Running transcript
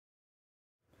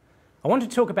I want to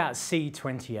talk about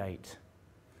C28.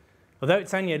 Although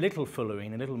it's only a little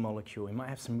fullerene, a little molecule, it might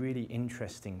have some really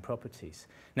interesting properties.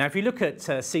 Now, if you look at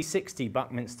C60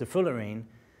 Buckminster fullerene,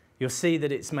 you'll see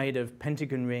that it's made of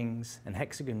pentagon rings and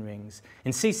hexagon rings.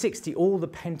 In C60, all the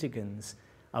pentagons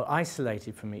are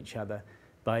isolated from each other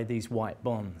by these white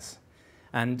bonds.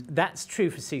 And that's true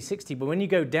for C60, but when you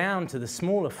go down to the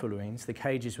smaller fullerenes, the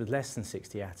cages with less than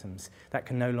 60 atoms, that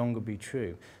can no longer be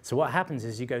true. So what happens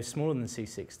is you go smaller than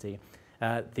C60,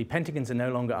 the pentagons are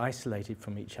no longer isolated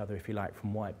from each other, if you like,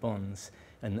 from white bonds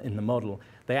in the model.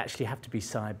 They actually have to be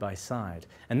side by side.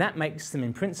 And that makes them,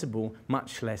 in principle,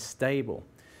 much less stable.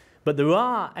 But there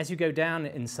are, as you go down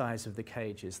in size of the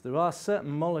cages, there are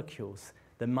certain molecules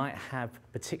that might have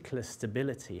particular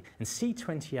stability, and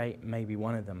C28 may be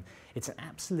one of them. It's an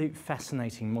absolute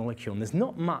fascinating molecule, and there's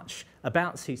not much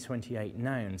about C28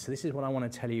 known, so this is what I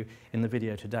want to tell you in the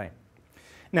video today.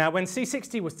 Now, when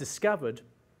C60 was discovered,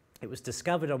 it was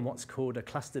discovered on what's called a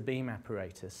cluster beam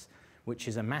apparatus, which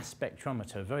is a mass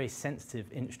spectrometer, a very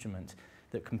sensitive instrument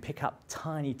that can pick up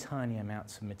tiny, tiny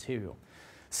amounts of material.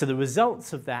 So the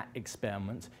results of that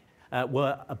experiment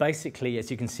were basically, as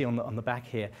you can see on the back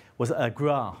here, was a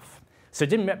graph. So it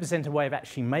didn't represent a way of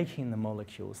actually making the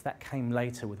molecules. That came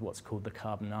later with what's called the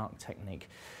carbon arc technique.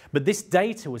 But this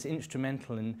data was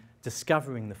instrumental in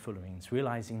discovering the fullerenes,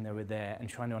 realizing they were there and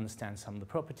trying to understand some of the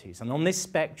properties. And on this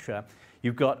spectra,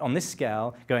 you've got, on this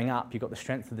scale, going up, you've got the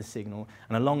strength of the signal,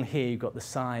 and along here, you've got the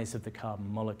size of the carbon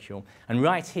molecule. And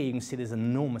right here, you can see there's an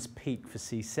enormous peak for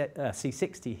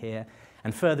C60 here,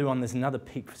 and further on, there's another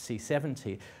peak for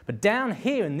C70. But down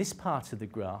here in this part of the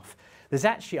graph, there's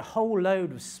actually a whole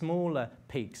load of smaller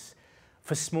peaks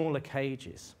for smaller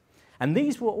cages. And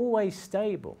these were always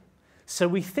stable. So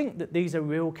we think that these are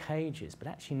real cages, but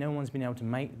actually no one's been able to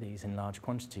make these in large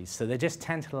quantities. So they're just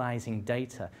tantalizing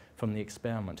data from the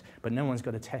experiment, but no one's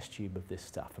got a test tube of this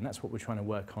stuff, and that's what we're trying to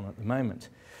work on at the moment.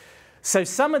 So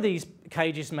some of these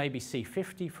cages may be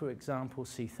C50, for example,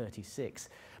 C36,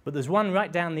 but there's one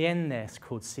right down the end there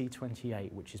called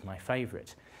C28, which is my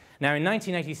favorite. Now, in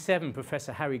 1987,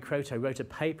 Professor Harry Kroto wrote a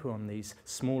paper on these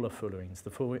smaller fullerenes, the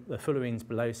fullerenes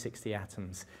below 60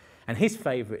 atoms, and his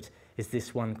favorite is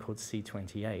this one called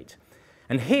C28.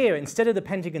 And here, instead of the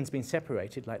pentagons being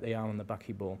separated like they are on the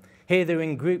buckyball, here they're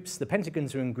in groups, the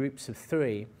pentagons are in groups of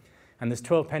 3, and there's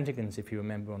 12 pentagons, if you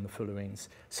remember, on the fullerenes.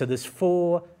 So there's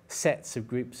 4 sets of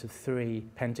groups of 3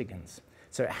 pentagons.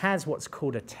 So it has what's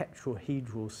called a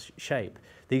tetrahedral shape.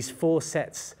 These 4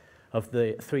 sets of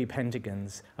the 3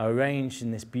 pentagons are arranged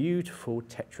in this beautiful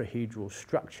tetrahedral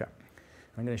structure.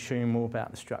 I'm going to show you more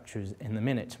about the structures in a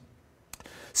minute.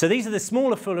 So these are the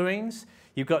smaller fullerenes.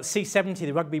 You've got C70,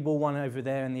 the rugby ball one over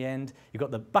there in the end. You've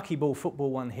got the buckyball football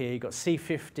one here. You've got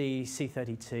C50,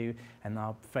 C32, and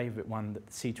our favorite one, the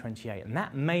C28. And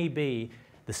that may be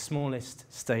the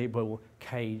smallest stable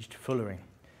caged fullerene.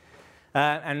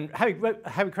 And Harry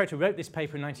Kroto wrote this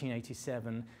paper in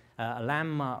 1987, a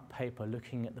landmark paper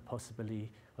looking at the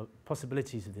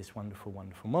possibilities of this wonderful,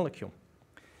 wonderful molecule.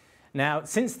 Now,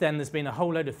 since then, there's been a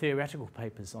whole load of theoretical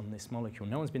papers on this molecule.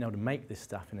 No one's been able to make this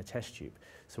stuff in a test tube.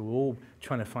 So we're all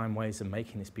trying to find ways of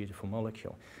making this beautiful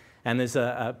molecule. And there's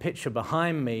a picture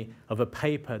behind me of a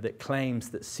paper that claims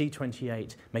that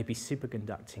C28 may be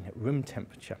superconducting at room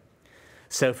temperature.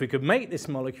 So if we could make this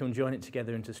molecule and join it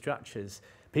together into structures,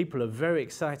 people are very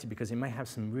excited because it may have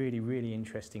some really, really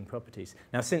interesting properties.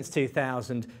 Now, since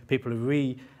 2000, people have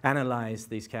reanalyzed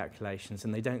these calculations,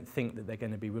 and they don't think that they're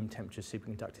going to be room temperature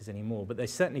superconductors anymore, but they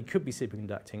certainly could be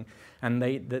superconducting, and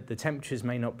the temperatures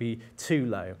may not be too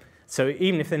low. So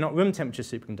even if they're not room temperature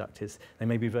superconductors, they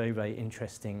may be very, very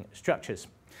interesting structures.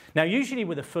 Now, usually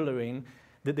with a fullerene,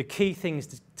 the key thing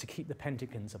is to keep the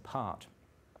pentagons apart.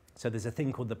 So there's a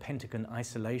thing called the pentagon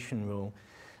isolation rule.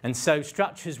 And so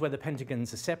structures where the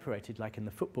pentagons are separated, like in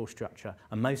the football structure,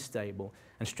 are most stable,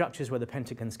 and structures where the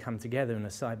pentagons come together and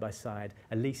are side by side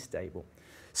are least stable.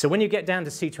 So when you get down to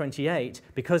C28,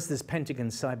 because there's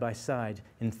pentagons side by side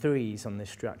in 3s on this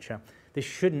structure, this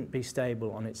shouldn't be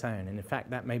stable on its own. And in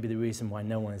fact, that may be the reason why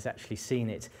no one has actually seen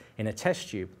it in a test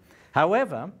tube.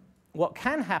 However, what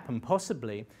can happen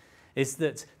possibly is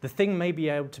that the thing may be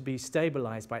able to be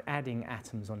stabilized by adding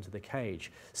atoms onto the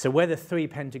cage. So where the 3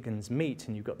 pentagons meet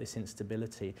and you've got this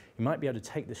instability, you might be able to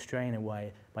take the strain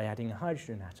away by adding a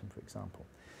hydrogen atom, for example.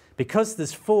 Because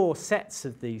there's 4 sets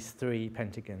of these 3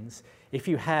 pentagons, if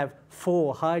you have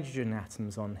 4 hydrogen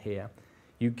atoms on here,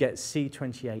 you get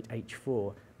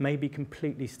C28H4, may be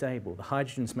completely stable. The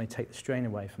hydrogens may take the strain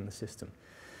away from the system.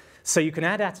 So you can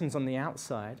add atoms on the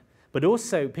outside, but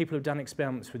also people have done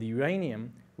experiments with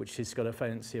uranium, which has got a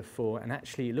valency of 4, and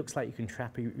actually it looks like you can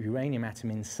trap a uranium atom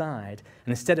inside,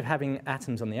 and instead of having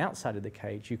atoms on the outside of the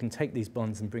cage, you can take these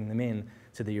bonds and bring them in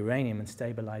to the uranium and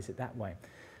stabilize it that way.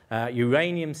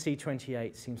 Uranium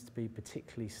C28 seems to be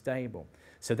particularly stable.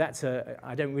 So that's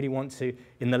I don't really want to,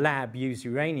 in the lab, use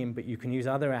uranium, but you can use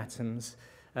other atoms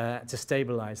to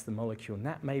stabilize the molecule, and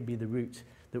that may be the route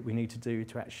that we need to do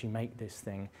to actually make this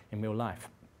thing in real life.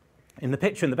 In the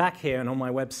picture in the back here and on my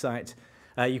website,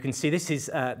 you can see this is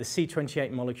the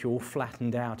C28 molecule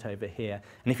flattened out over here.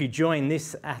 And if you join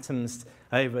these atoms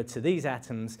over to these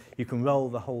atoms, you can roll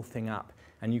the whole thing up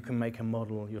and you can make a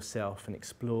model yourself and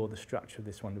explore the structure of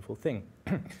this wonderful thing.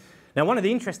 Now, one of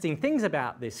the interesting things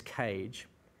about this cage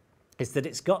is that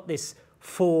it's got this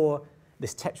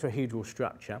tetrahedral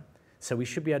structure. So we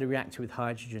should be able to react it with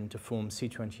hydrogen to form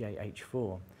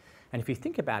C28H4. And if you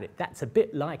think about it, that's a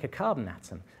bit like a carbon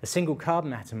atom. A single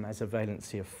carbon atom has a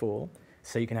valency of 4.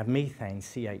 So you can have methane,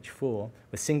 CH4,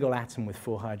 a single atom with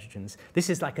 4 hydrogens. This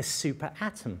is like a super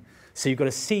atom. So you've got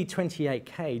a C28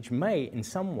 cage may, in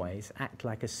some ways, act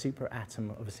like a super atom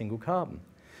of a single carbon.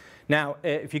 Now,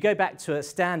 if you go back to a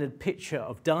standard picture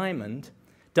of diamond,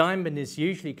 diamond is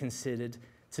usually considered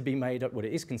to be made up, well,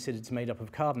 it is considered to be made up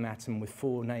of carbon atom with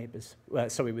 4 neighbors,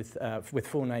 with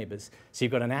 4 neighbors. So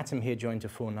you've got an atom here joined to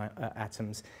 4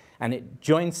 atoms, and it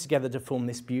joins together to form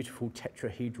this beautiful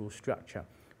tetrahedral structure,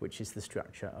 which is the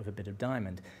structure of a bit of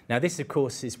diamond. Now, this, of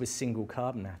course, is with single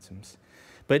carbon atoms.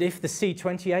 But if the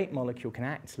C28 molecule can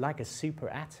act like a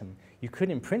superatom, you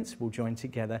could, in principle, join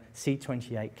together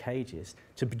C28 cages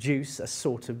to produce a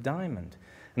sort of diamond.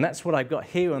 And that's what I've got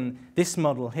here on this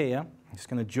model here. I'm just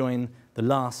going to join the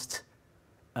last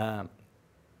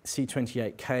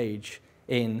C28 cage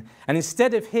in. And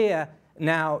instead of here,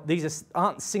 now, these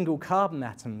aren't single carbon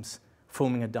atoms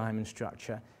forming a diamond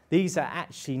structure. These are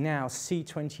actually now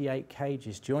C28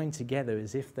 cages joined together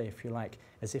as if they, if you like,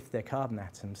 as if they're carbon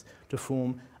atoms to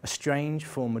form a strange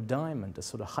form of diamond, a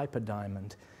sort of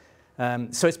hyperdiamond.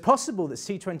 So it's possible that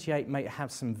C28 may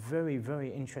have some very,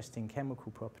 very interesting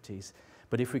chemical properties.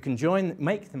 But if we can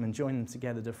make them and join them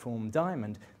together to form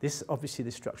diamond, obviously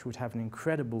this structure would have an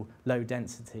incredible low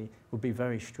density, would be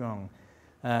very strong.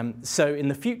 So in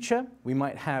the future, we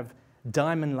might have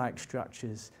diamond-like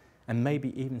structures and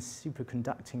maybe even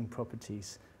superconducting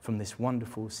properties from this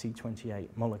wonderful C28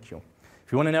 molecule.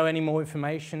 If you want to know any more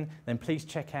information, then please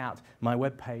check out my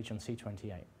webpage on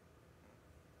C28.